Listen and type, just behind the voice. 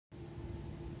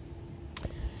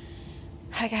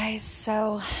Hi guys,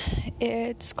 so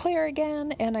it's clear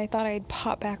again, and I thought I'd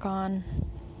pop back on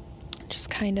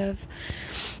just kind of,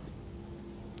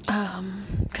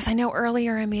 because I know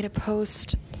earlier I made a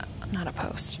podcast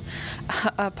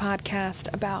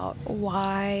about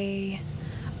why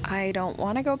I don't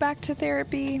want to go back to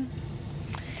therapy.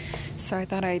 So I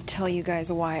thought I'd tell you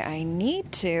guys why I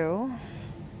need to,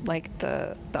 like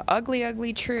the ugly,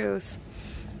 ugly truth.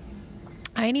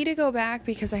 I need to go back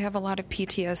because I have a lot of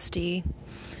PTSD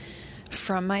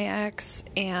from my ex,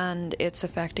 and it's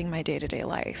affecting my day-to-day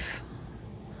life.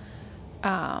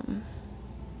 Like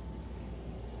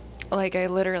I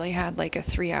literally had like a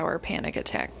 3-hour panic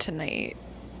attack tonight,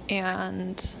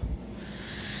 and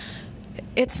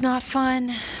it's not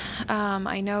fun.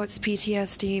 I know it's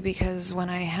PTSD because when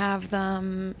I have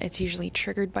them, it's usually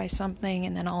triggered by something,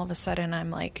 and then all of a sudden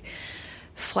I'm like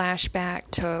flashback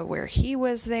to where he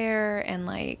was there, and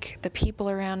like the people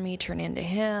around me turn into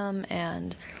him,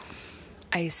 and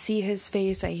I see his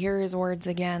face, I hear his words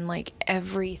again, like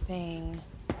everything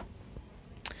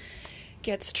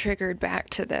gets triggered back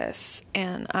to this,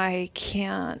 and I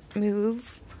can't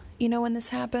move. When this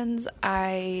happens,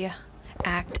 I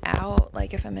act out,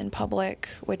 like if I'm in public,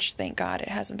 which thank God it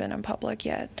hasn't been in public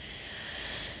yet,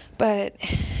 but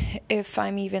if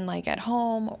I'm even like at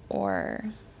home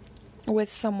or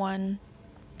with someone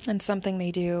and something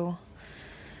they do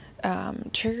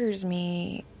triggers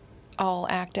me, I'll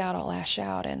act out, I'll lash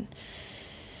out, and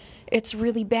it's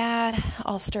really bad.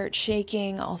 I'll start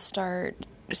shaking, I'll start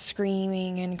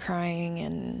screaming and crying,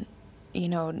 and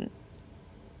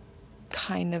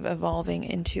kind of evolving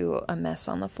into a mess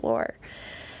on the floor.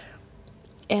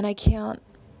 And I can't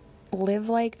live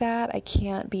like that. I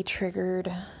can't be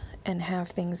triggered and have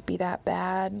things be that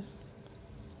bad.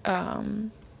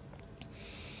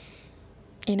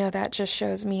 That just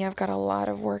shows me I've got a lot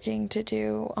of working to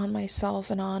do on myself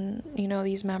and on,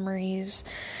 these memories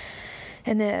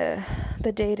and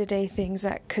the day-to-day things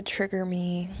that could trigger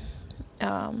me.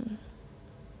 So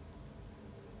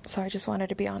I just wanted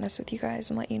to be honest with you guys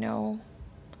and let you know,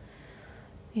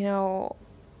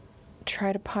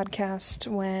 try to podcast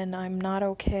when I'm not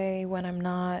okay, when I'm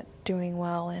not doing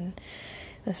well, and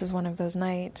this is one of those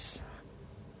nights.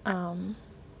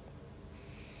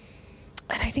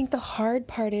 And I think the hard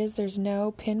part is there's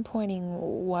no pinpointing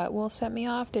what will set me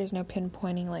off. There's no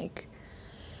pinpointing like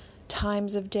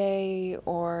times of day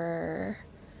or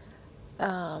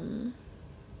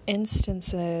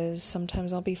instances.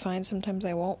 Sometimes I'll be fine, sometimes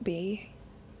I won't be.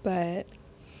 But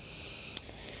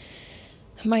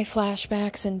my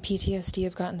flashbacks and PTSD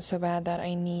have gotten so bad that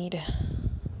I need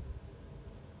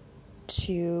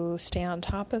to stay on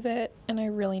top of it, and I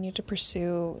really need to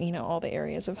pursue, all the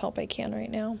areas of help I can right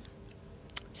now.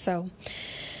 So,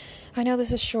 I know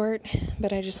this is short,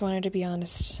 but I just wanted to be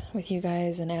honest with you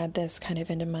guys and add this kind of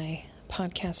into my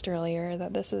podcast earlier,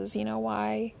 that this is,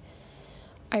 why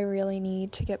I really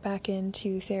need to get back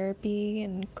into therapy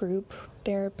and group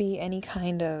therapy, any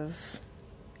kind of,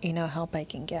 help I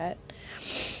can get.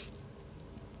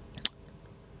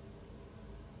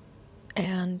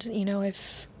 And,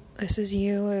 if this is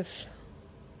you, if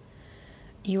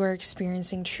you are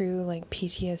experiencing true like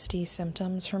PTSD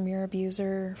symptoms from your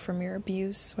abuser, from your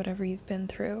abuse, whatever you've been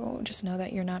through, just know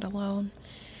that you're not alone.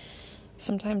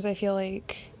 Sometimes I feel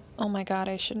like, oh my God,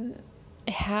 I shouldn't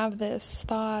have this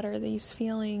thought or these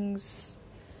feelings.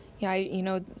 Yeah,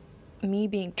 me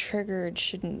being triggered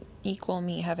shouldn't equal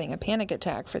me having a panic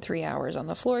attack for 3 hours on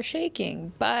the floor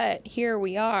shaking, but here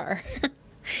we are.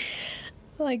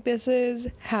 Like, this is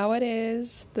how it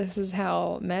is. This is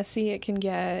how messy it can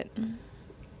get.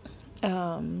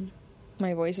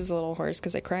 My voice is a little hoarse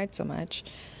because I cried so much.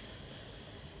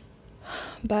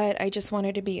 But I just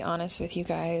wanted to be honest with you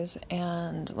guys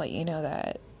and let you know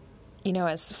that,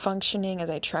 as functioning as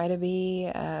I try to be,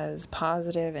 as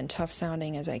positive and tough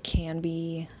sounding as I can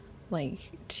be,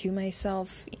 like, to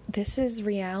myself, this is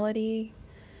reality.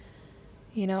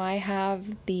 I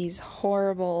have these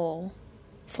horrible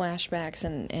flashbacks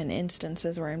and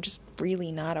instances where I'm just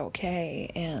really not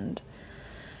okay, and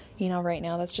right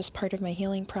now that's just part of my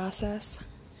healing process.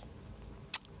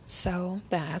 So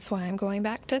that's why I'm going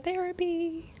back to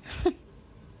therapy.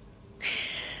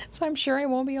 So I'm sure I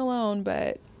won't be alone,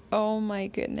 but oh my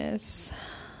goodness.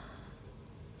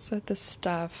 So the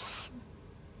stuff,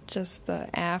 just the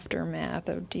aftermath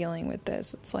of dealing with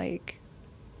this, it's like,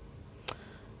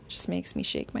 just makes me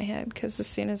shake my head, because as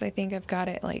soon as I think I've got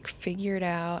it like figured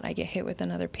out, I get hit with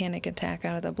another panic attack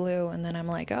out of the blue, and then I'm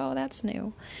like, oh, that's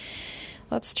new.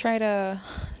 Let's try to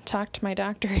talk to my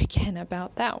doctor again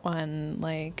about that one.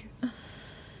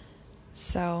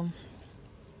 So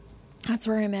that's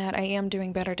where I'm at. I am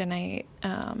doing better tonight.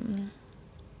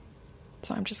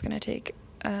 So I'm just going to take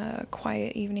a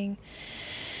quiet evening.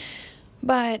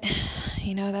 But,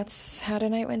 that's how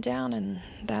tonight went down, and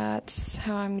that's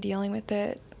how I'm dealing with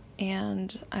it.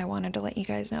 And I wanted to let you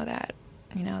guys know that,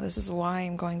 this is why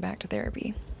I'm going back to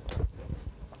therapy.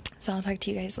 So I'll talk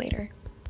to you guys later.